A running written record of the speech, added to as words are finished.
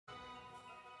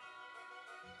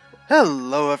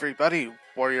Hello everybody,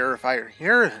 Warrior of Fire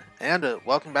here, and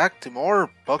welcome back to more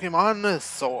Pokemon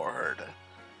Sword.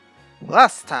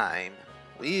 Last time,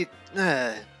 we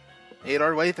made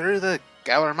our way through the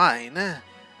Galar Mine,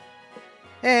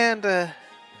 and had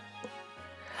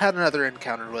another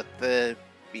encounter with the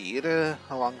Bead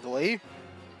along the way.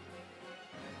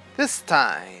 This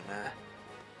time,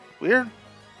 we're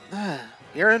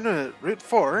here in Route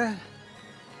 4,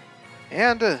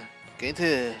 and going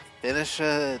to finish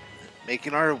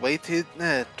making our way to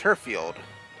Turffield,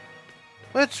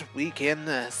 which we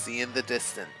can see in the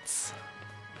distance.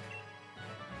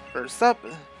 First up,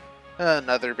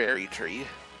 another berry tree.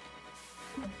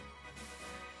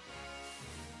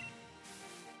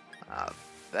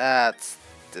 That's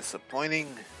disappointing.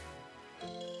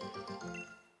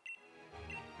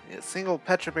 A single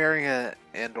Petra berry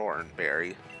and Oran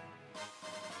berry.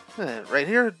 Right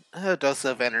here, a dose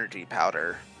of energy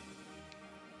powder.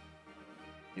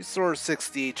 You store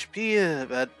 60 HP,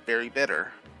 but very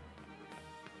bitter.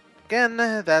 Again,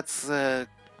 that's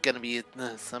gonna be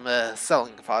some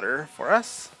selling fodder for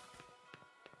us.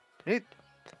 Right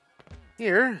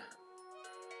here,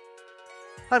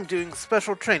 I'm doing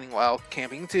special training while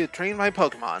camping to train my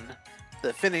Pokemon.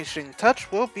 The finishing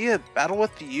touch will be a battle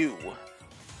with you.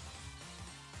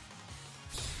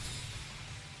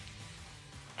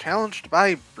 Challenged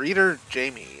by Breeder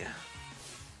Jamie.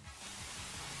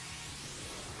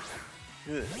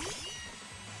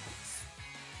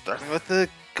 Starting with the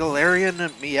Galarian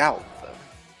Meowth.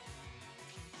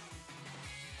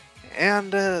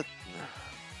 And,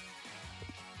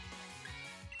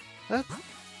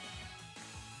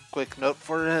 quick note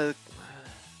for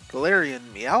Galarian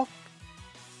Meowth.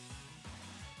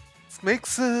 This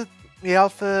makes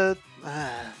Meowth,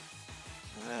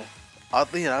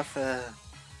 oddly enough,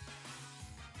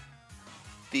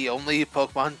 the only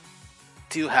Pokemon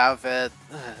to have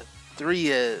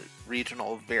 3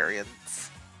 regional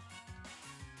variants.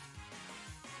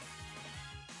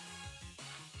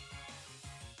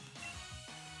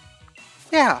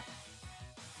 Yeah.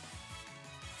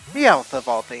 Meowth of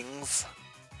all things.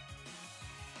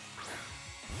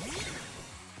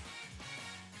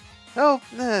 Oh,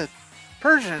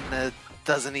 Persian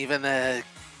doesn't even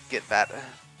get that.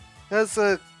 Because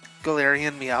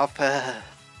Galarian Meowth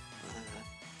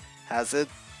has a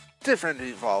different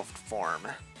evolved form.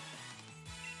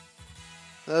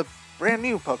 A brand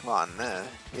new Pokemon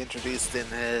introduced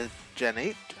in Gen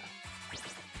 8.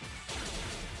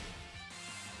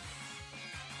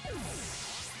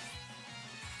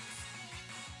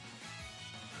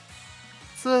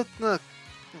 It's a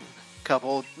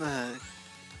couple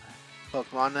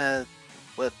Pokemon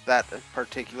with that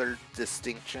particular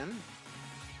distinction.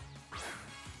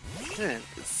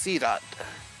 Seedot.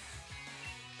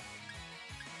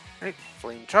 Right,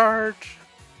 Flame Charge.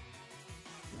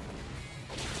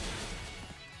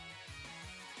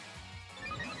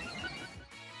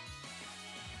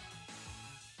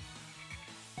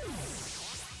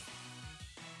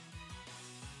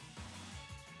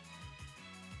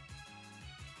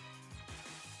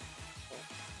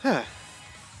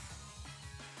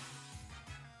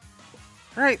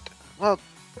 Right, well,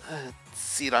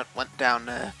 Seedot went down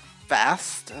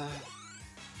fast,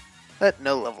 but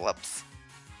no level ups.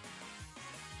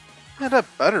 And a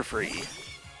Butterfree.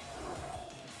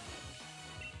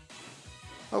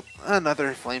 Oh,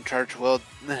 another Flame Charge will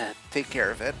take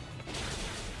care of it.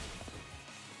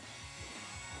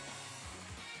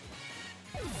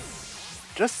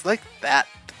 Just like that.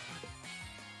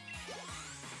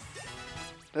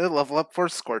 A level up for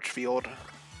Scorchfield.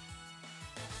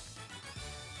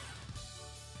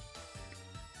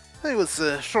 I was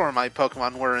sure my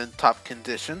Pokemon were in top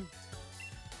condition.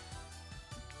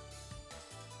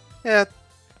 Yeah,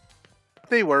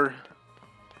 they were.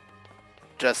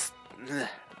 Just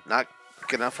not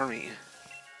good enough for me.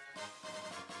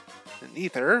 And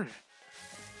either.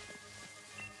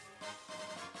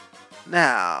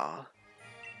 Now,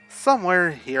 somewhere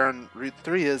here on Route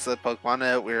 3 is a Pokemon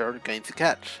that we're going to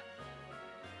catch.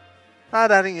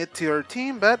 Not adding it to our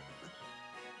team, but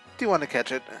do want to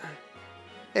catch it.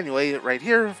 Anyway, right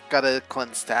here, I've got a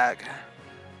Cleanse tag.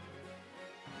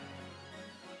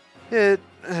 It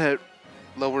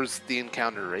lowers the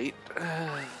encounter rate,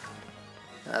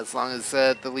 as long as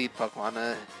the lead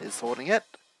Pokemon is holding it.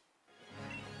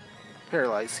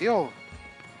 Paralyze Heal.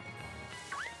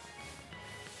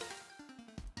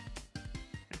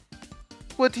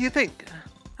 What do you think?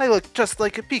 I look just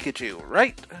like a Pikachu,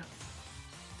 right?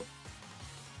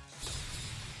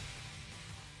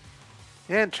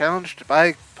 And challenged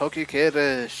by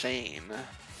Pokekid Shane.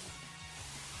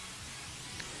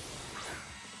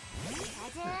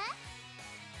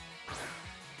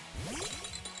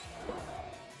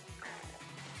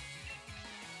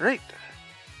 Right.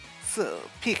 So,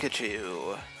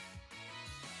 Pikachu.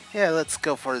 Yeah, let's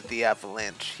go for the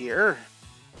avalanche here.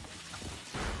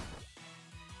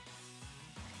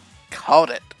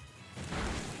 Called it.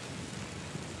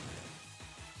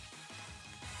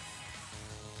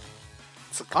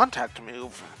 It's a contact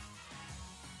move.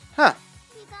 Huh.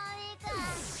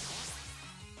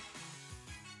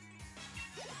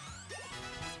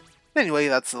 Anyway,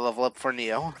 that's the level up for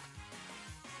Neo.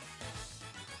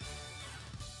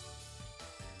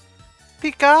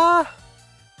 Pika!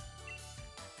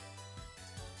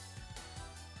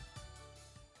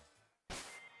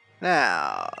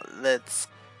 Now, let's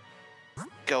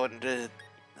go into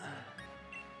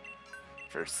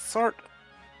first sort,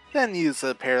 then use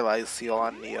a Paralyzed Seal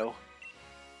on Neo.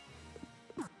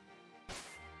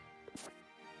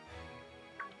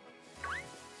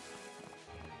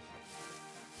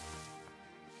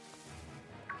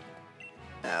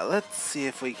 Now, let's see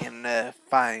if we can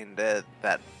find that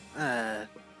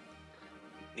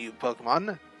new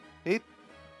Pokemon. Hey,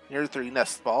 here are 3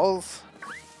 nest balls.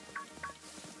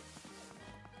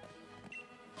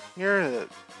 You're a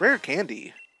rare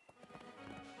candy.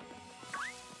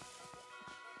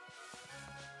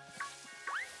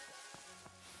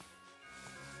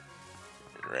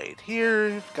 Right here,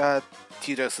 we've got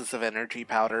 2 doses of energy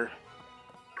powder.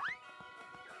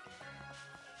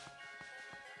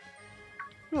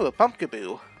 Ooh, a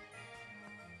Pumpkaboo.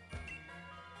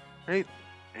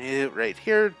 Right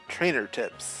here, trainer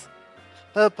tips.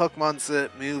 Pokemon's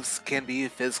moves can be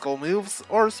physical moves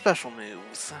or special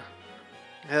moves.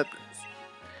 Yep,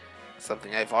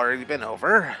 something I've already been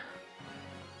over.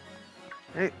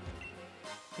 Right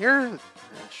here,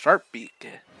 Sharp Beak.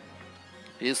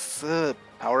 Use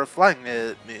power of flying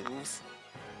moves.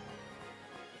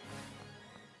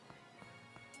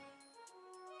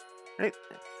 Right,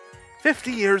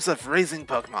 50 years of raising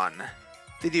Pokemon.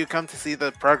 Did you come to see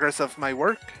the progress of my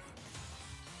work?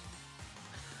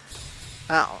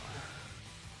 Oh.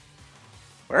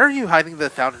 Where are you hiding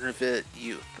the Fountain of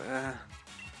Youth?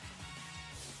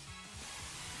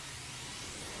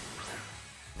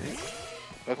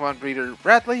 Pokemon breeder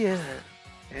Bradley,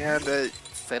 and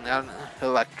send out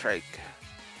Electric.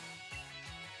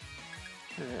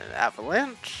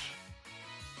 Avalanche.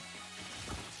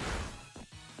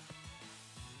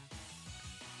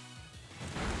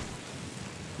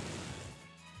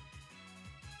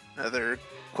 Another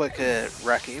quick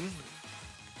wrecking.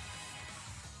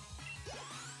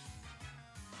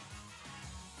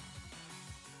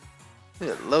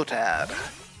 Lotad.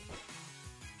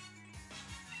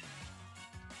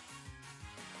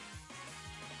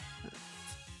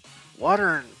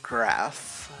 Water and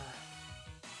grass.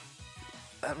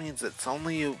 That means it's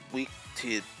only weak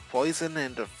to poison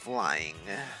and to flying.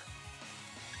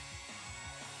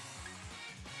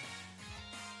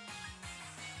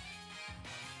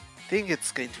 I think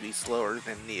it's going to be slower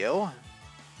than Neo.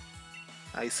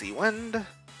 Icy Wind.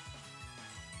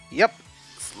 Yep,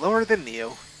 slower than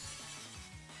Neo.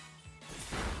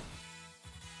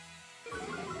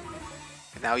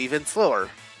 And now even slower.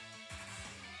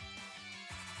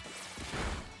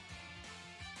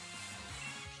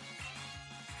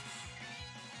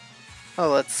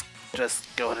 Well, let's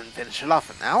just go ahead and finish it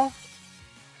off now.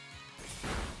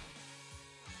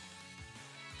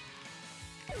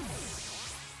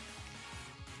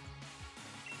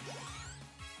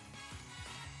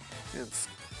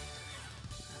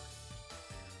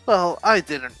 Well, I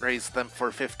didn't raise them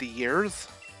for 50 years.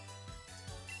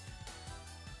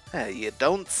 You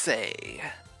don't say.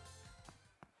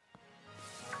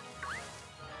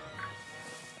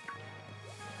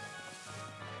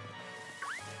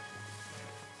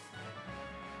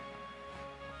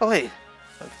 Oh hey,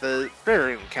 of the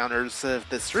rare encounters of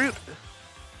this route,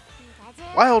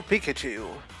 Wild Pikachu.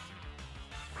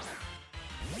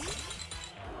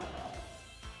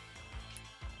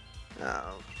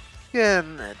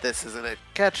 Again, this isn't a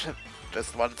catch,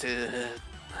 just want to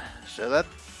show that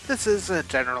this is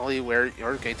generally where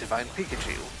you're going to find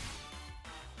Pikachu.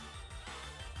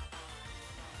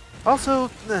 Also,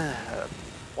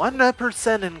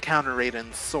 1% encounter rate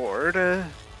in Sword.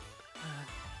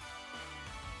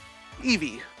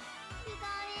 Eevee.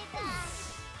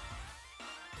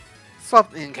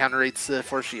 Swap the encounter rates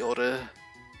for Shield.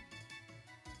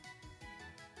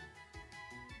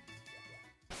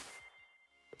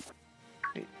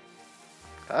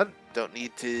 Don't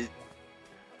need to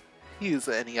use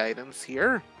any items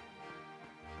here.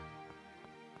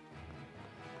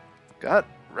 Got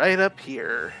right up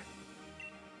here.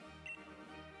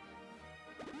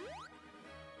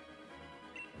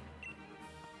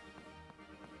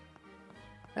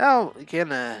 Now we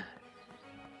can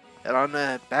head on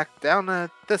back down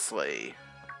this way.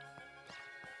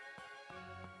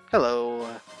 Hello.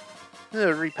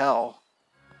 Repel.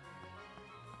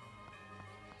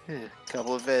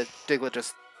 Couple of Diglett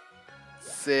just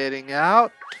sitting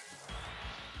out.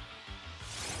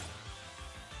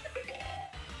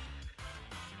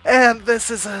 And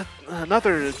this is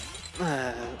another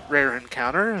rare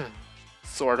encounter,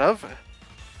 sort of.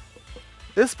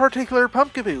 This particular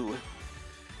Pumpkaboo.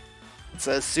 It's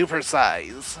a super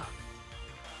size.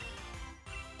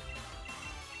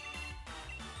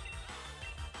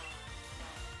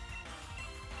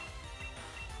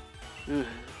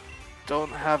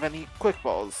 Don't have any quick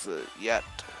balls yet.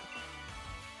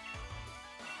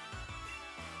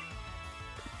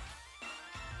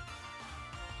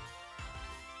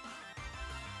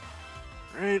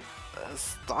 Right,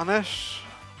 Astonish.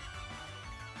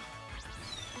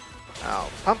 Now,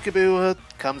 Pumpkaboo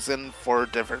comes in 4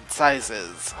 different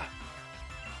sizes.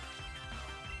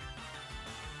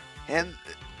 And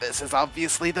this is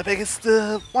obviously the biggest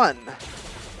one.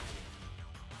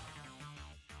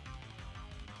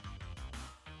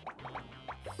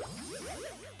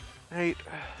 Right.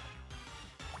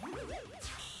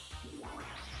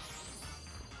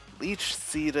 Leech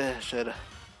Seed should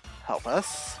help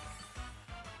us.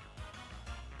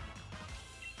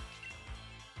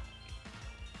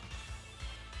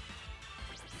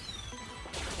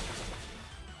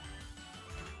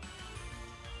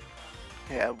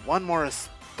 Yeah, one more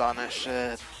Astonish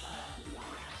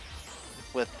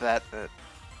with that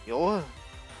heal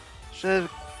should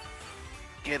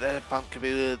get a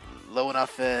Pumpkaboo low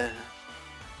enough in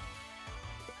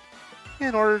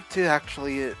order to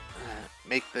actually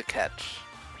make the catch.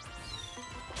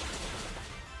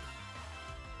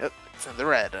 Yep, it's in the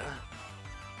red.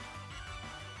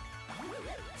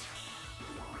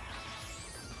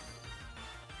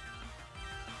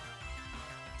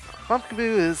 Pumpkaboo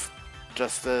is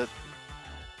just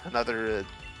another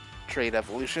trade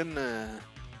evolution.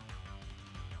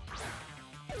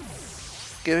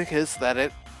 Gimmick is that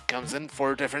it comes in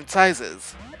 4 different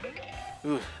sizes.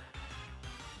 Ooh.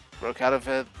 Broke out of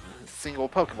a single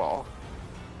Pokeball.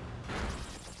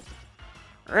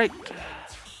 Right.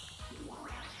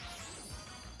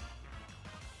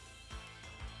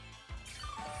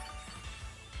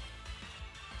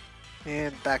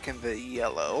 And back in the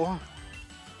yellow.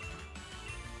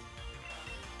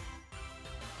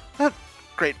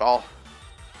 Great ball.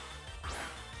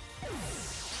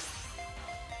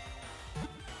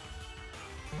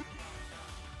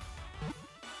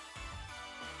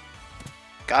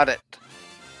 Got it.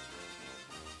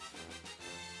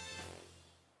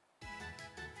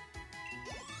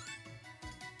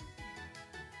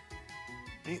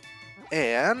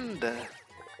 And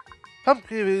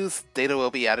Pumpkaboo's data will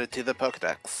be added to the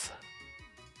Pokedex.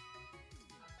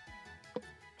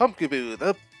 Pumpkaboo,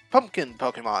 the Pumpkin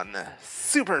Pokemon,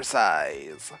 Super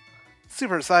Size.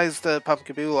 Super-sized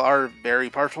Pumpkaboo are very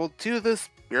partial to the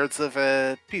spirits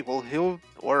of people who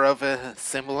or of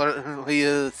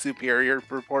similarly superior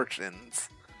proportions.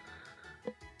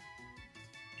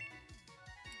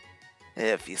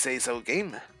 If you say so,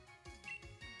 game.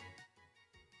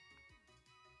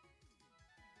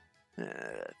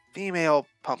 Female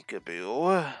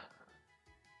Pumpkaboo.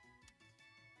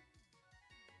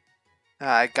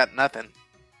 I got nothing.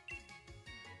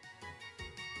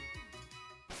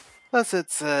 Plus,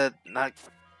 it's not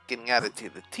getting added to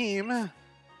the team.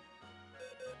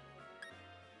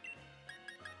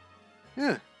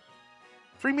 Yeah.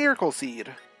 Free Miracle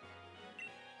Seed.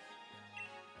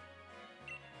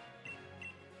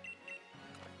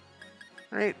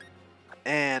 Right.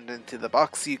 And into the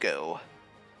box you go.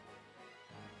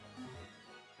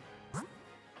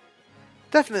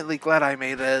 Definitely glad I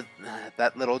made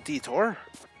that little detour.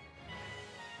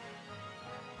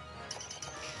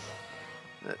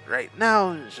 But right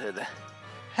now, should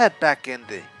head back in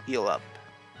to heal up.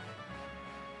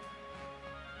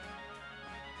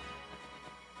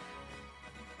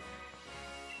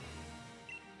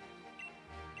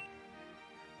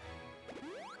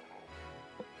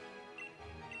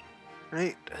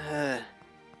 Right,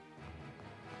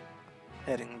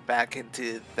 heading back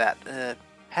into that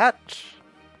patch.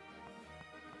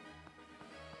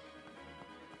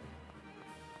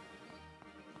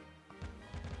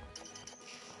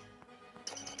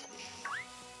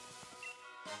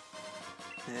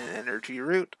 Energy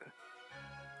root,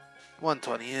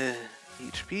 120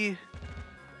 HP.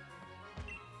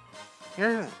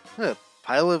 Here, a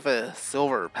pile of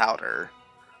silver powder.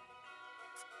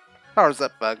 Powers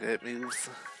up bug hit moves.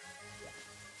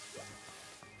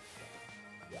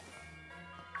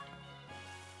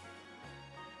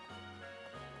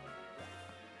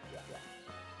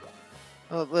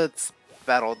 Well, let's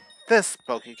battle this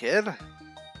Pokekid.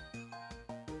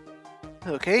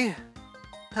 Okay,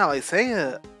 how I say,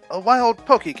 a wild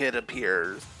Pokekid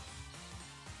appears.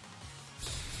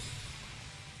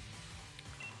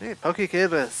 Hey,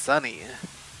 Pokekid Sunny.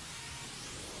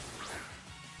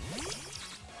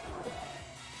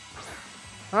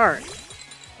 Alright,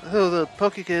 so the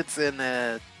Pokekids in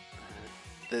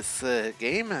this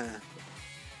game,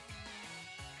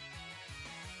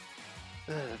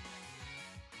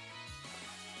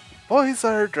 boys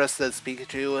are dressed as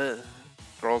Pikachu,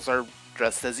 girls are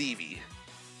dressed as Eevee.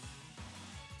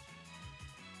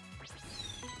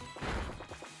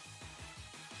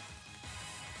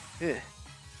 Yeah.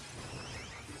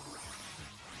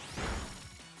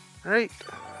 Right.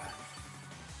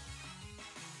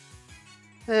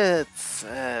 Let's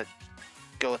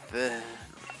go with the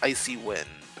Icy Wind.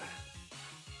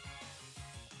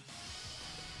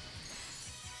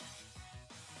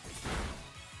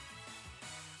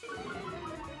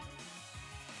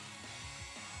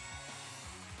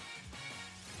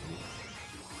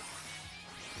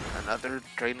 Another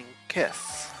Draining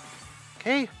Kiss.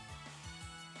 Okay.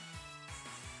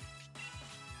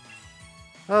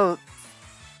 Well,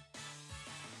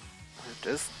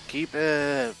 just keep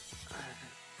doing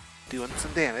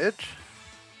some damage.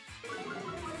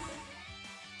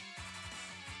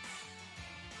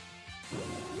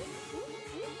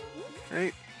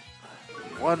 Right.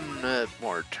 One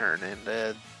more turn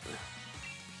and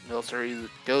Milcery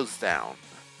goes down.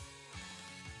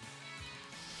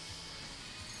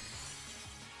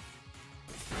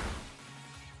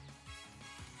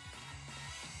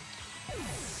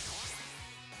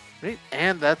 Right,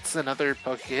 and that's another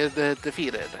Pokekid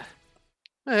defeated.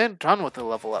 And done with the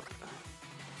level up.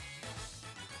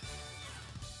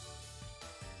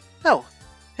 Oh,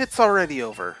 it's already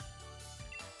over.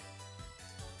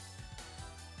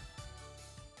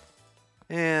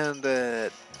 And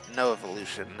no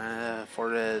evolution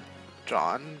for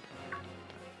John.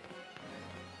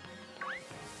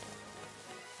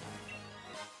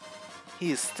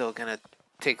 He's still gonna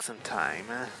take some time.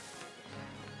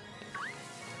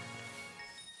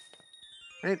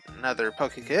 Right, another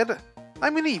Pokekid.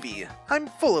 I'm an Eevee. I'm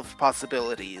full of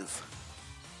possibilities.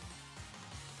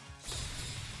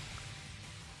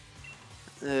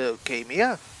 Okay,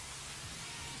 Mia.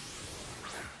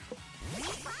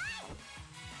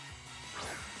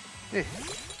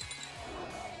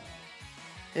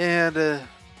 And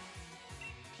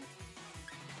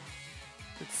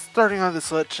it's starting on the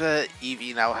Switch.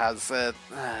 Eevee now has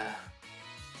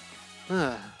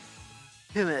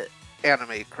an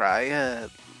anime cry,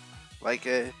 like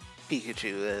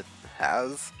Pikachu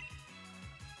has.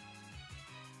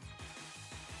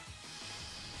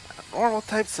 Normal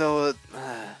type, so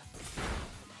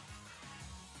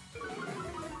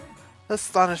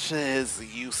Astonish is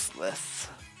useless.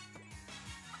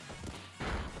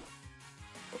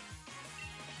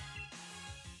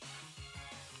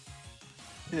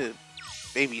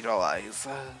 Baby Doll Eyes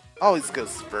always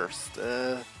goes first.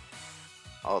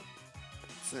 I'll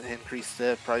increase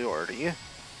the priority.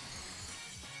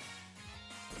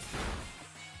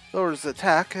 Lowers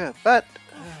attack, but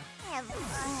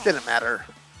didn't matter.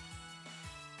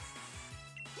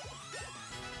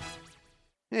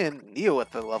 And Neo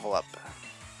with the level up.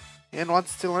 And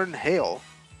wants to learn Hail.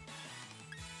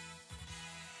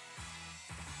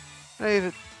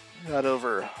 Right, got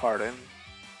over Harden.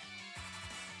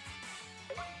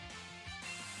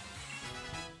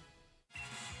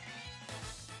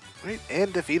 Right,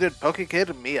 and defeated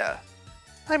Pokekid Mia.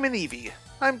 I'm an Eevee.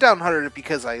 I'm downhearted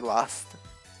because I lost.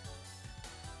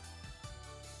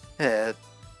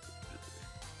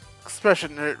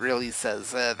 Expression really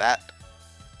says that.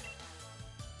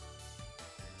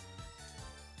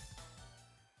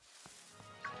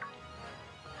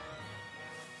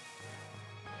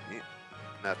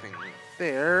 Nothing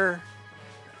there.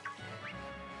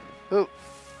 Oh.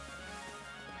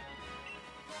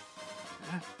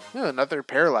 Oh, another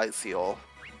Paralyzed Seal.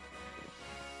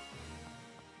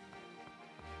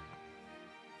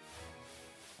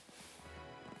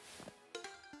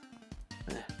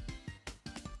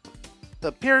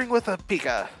 Appearing with a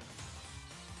Pika.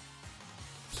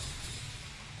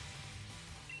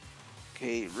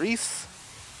 Okay, Reese.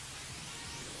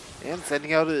 And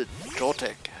sending out a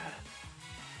Joltik.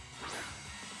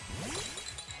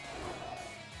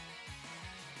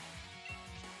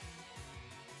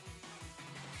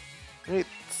 Right,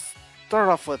 start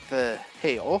off with the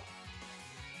Hail.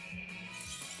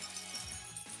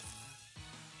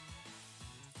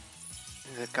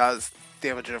 It caused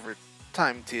damage over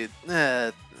time to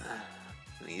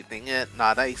anything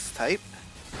not ice type.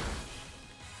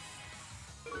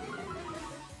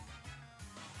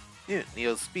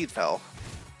 Neo's speed fell.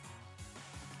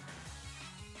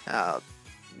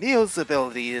 Neo's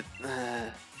ability,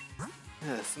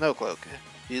 Snow Cloak,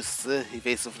 boosts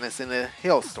evasiveness in a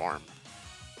hailstorm.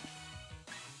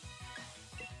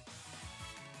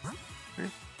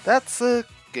 That's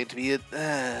going to be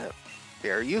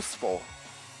very useful.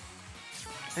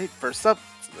 Right, first up,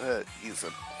 use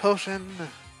a potion.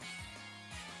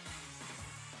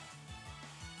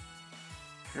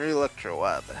 Your Electro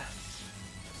Web.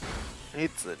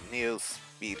 Right, so Neo's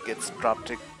speed gets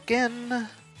dropped again.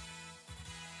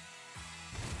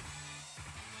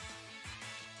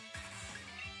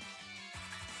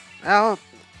 Now,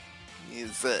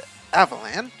 use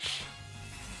Avalanche.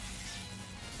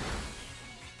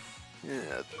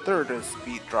 Yeah, third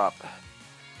speed drop.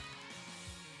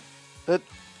 But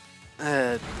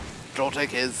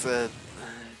Joltik is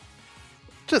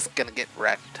just gonna get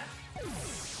wrecked.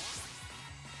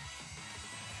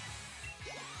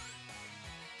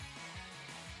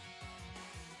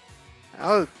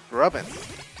 Oh, Robin.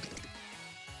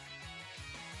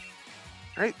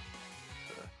 Right.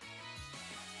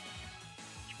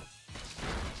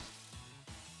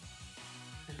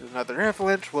 Another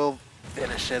avalanche will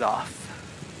finish it off.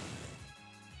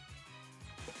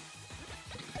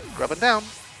 Rubbing down.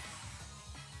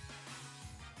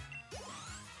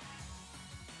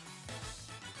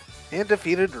 And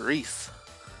defeated Reese.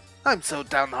 I'm so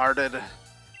downhearted.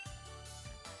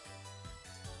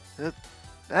 That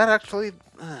actually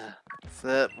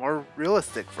is more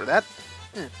realistic for that.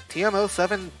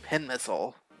 TM07 Pin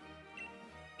Missile.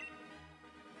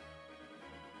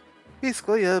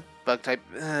 Basically a bug type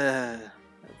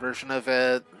version of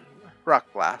a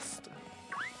Rock Blast.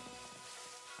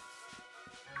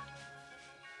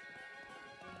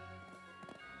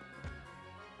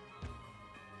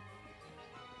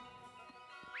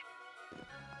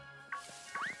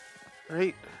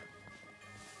 Right.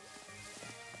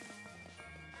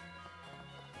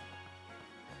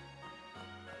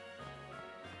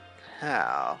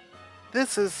 Now,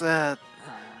 this is going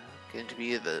to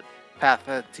be the path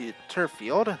to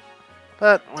Turffield,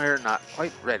 but we're not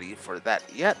quite ready for that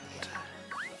yet.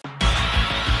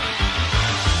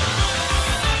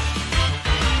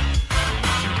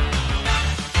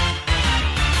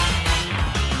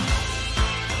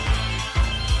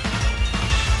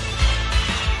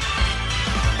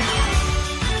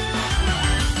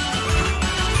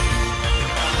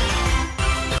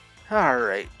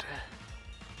 Alright,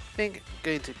 I think I'm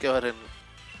going to go ahead and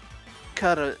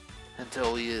cut it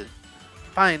until we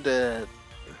find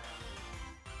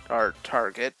our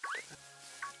target.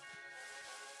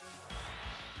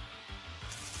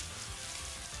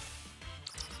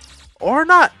 Or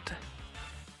not!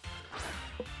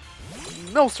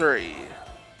 No siree!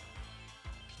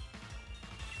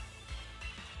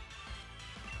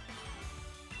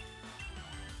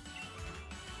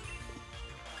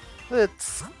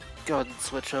 Let's go ahead and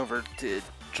switch over to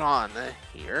John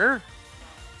here.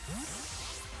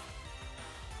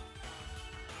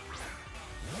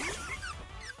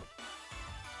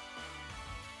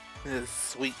 His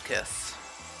Sweet Kiss.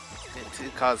 To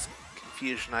cause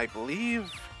confusion, I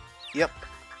believe. Yep.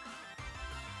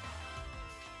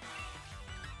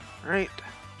 Right.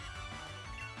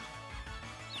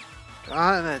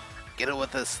 John, get it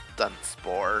with a Stun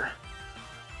Spore.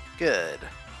 Good.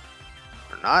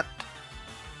 Or not.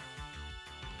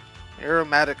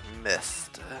 Aromatic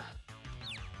Mist.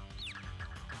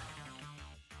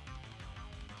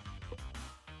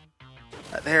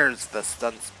 There's the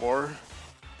Stun Spore.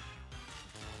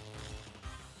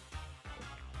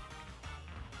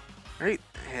 Right,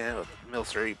 and with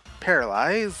Milcery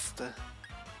paralyzed.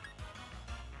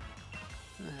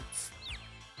 Let's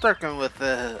start going with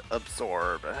the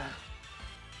Absorb.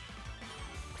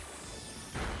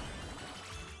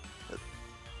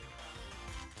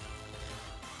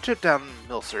 Chip down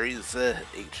Milcery's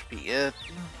HP.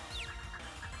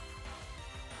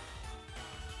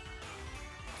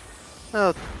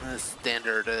 Oh, the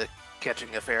standard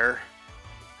catching affair.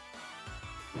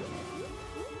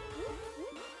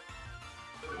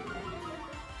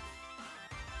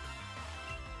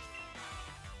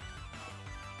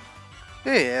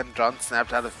 Hey, and John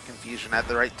snapped out of confusion at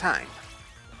the right time.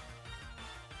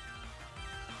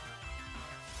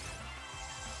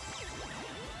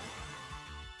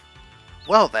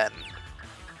 Well then.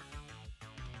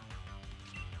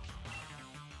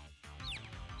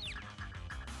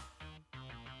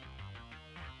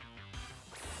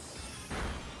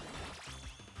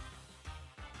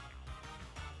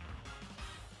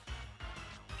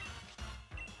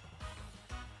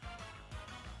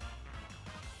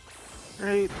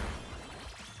 Right.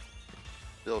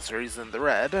 Bilsuri's in the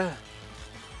red.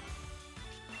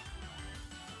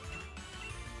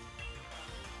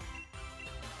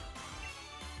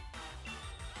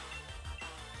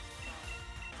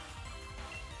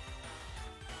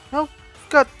 Oh,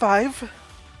 got 5.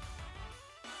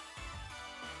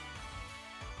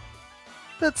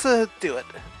 Let's do it.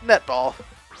 Netball.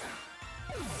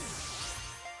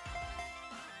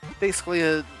 Basically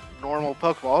a normal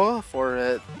Pokeball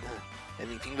for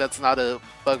anything that's not a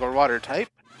bug or water type.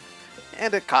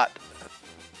 And it caught.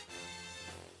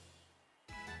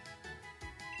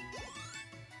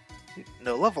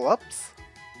 No level ups.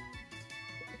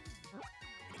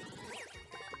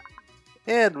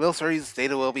 And Wilsuri's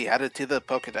data will be added to the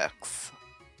Pokedex.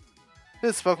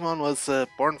 This Pokemon was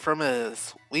born from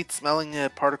sweet-smelling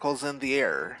particles in the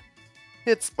air.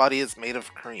 Its body is made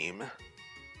of cream.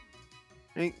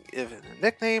 If a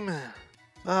nickname?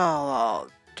 Well,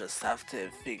 I'll just have to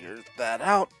figure that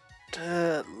out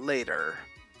later.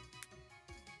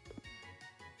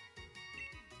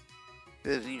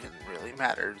 It even really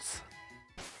matters.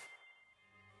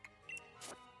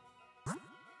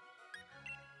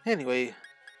 Anyway,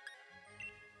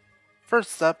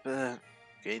 first up,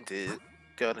 going to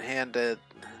go ahead and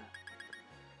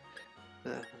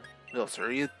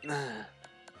Wilsuri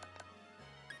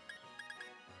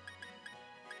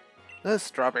the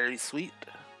strawberry sweet.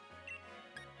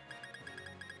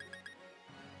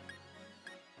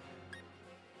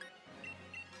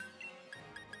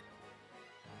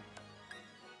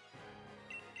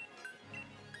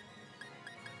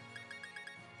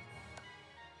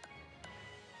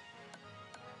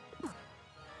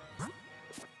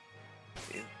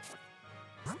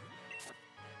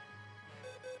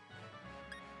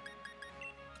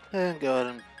 And go ahead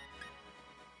and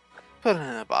put it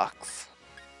in a box.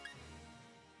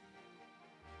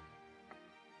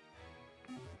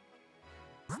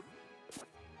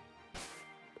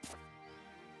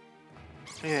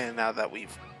 And now that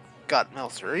we've got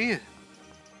Milcery,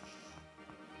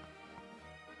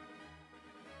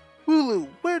 Wooloo,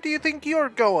 where do you think you're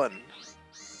going?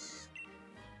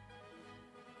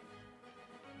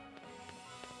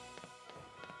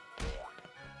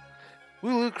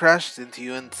 Wooloo crashed into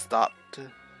you and stopped.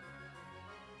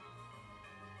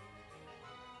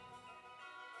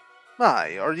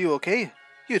 My, are you okay?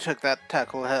 You took that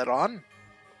tackle head on.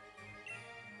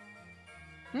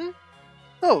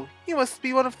 Oh, you must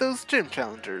be one of those gym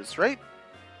challengers, right?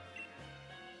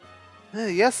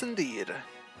 Yes, indeed.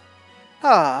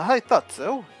 Ah, I thought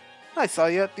so. I saw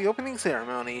you at the opening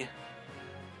ceremony.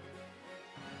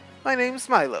 My name's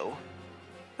Milo.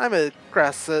 I'm a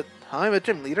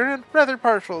gym leader and rather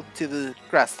partial to the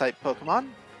grass-type Pokemon.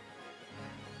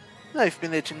 I've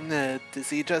been itching to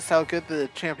see just how good the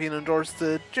champion-endorsed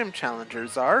gym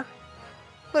challengers are.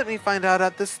 Let me find out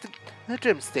at this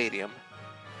gym stadium.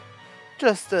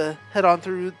 Just head on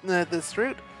through this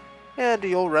route, and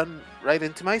you'll run right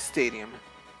into my stadium.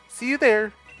 See you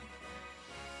there.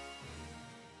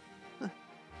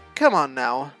 Come on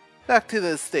now, back to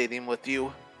the stadium with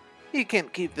you. You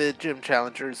can't keep the gym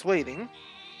challengers waiting.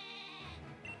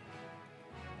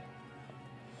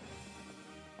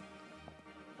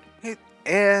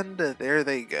 And there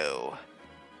they go.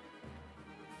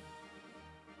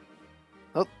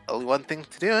 Well, only one thing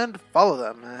to do and follow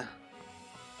them.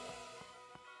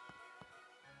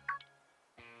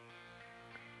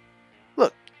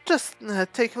 Look, just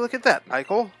take a look at that,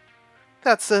 Michael.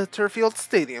 That's Turffield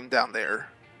Stadium down there.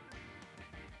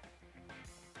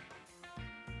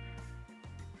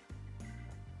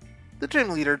 The gym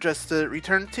leader just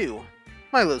returned too.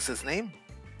 Milo's his name.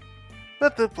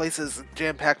 But the place is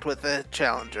jam-packed with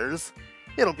challengers.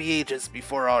 It'll be ages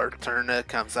before our turn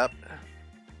comes up.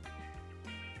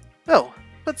 Oh,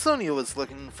 but Sonia was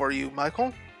looking for you,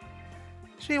 Michael.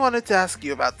 She wanted to ask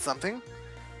you about something.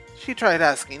 She tried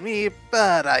asking me,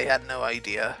 but I had no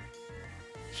idea.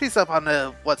 She's up on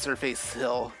What's-Her-Face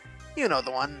hill. You know the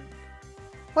one.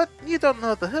 What? You don't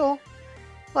know the hill?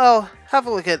 Well, have a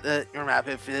look at your map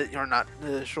if you're not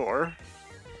sure.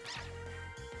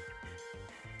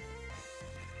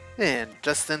 And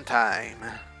just in time.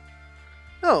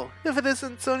 Oh, if it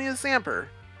isn't Sonia's Zamper.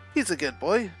 He's a good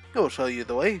boy. He'll show you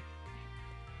the way.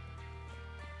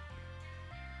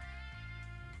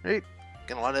 Right,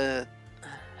 gonna want to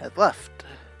head left.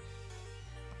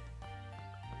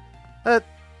 But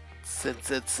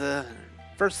since it's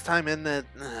first time in the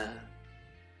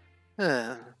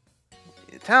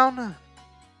town,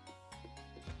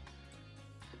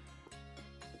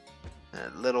 a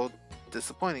little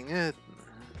disappointing.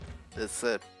 This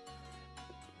the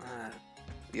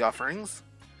offerings.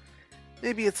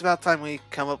 Maybe it's about time we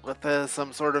come up with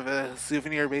some sort of a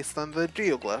souvenir based on the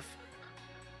geoglyph.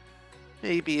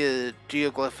 Maybe a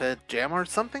geoglyph jam or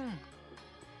something?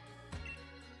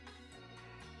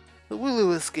 The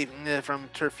Wooloo escaping from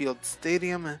Turffield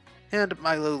Stadium, and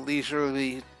Milo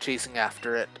leisurely chasing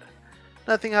after it.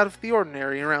 Nothing out of the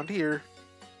ordinary around here.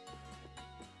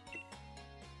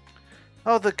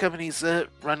 All the companies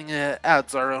running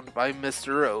ads are owned by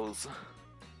Mr. Rose.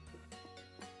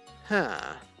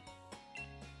 Huh.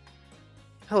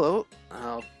 Hello.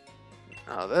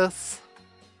 This.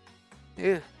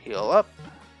 Yeah, heal up.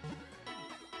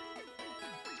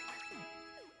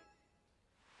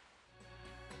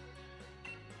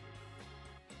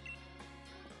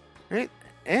 Right,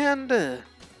 and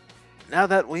now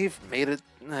that we've made it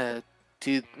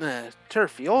to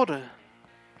Turffield,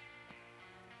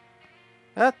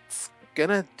 that's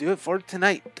gonna do it for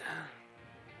tonight.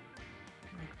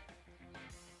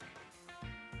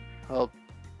 Well,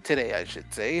 today I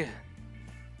should say.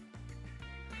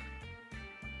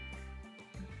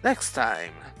 Next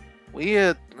time, we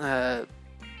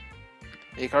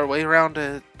make our way around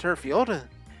Turffield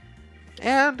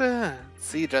and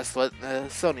see just what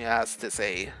Sonia has to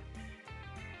say.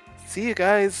 See you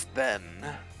guys then.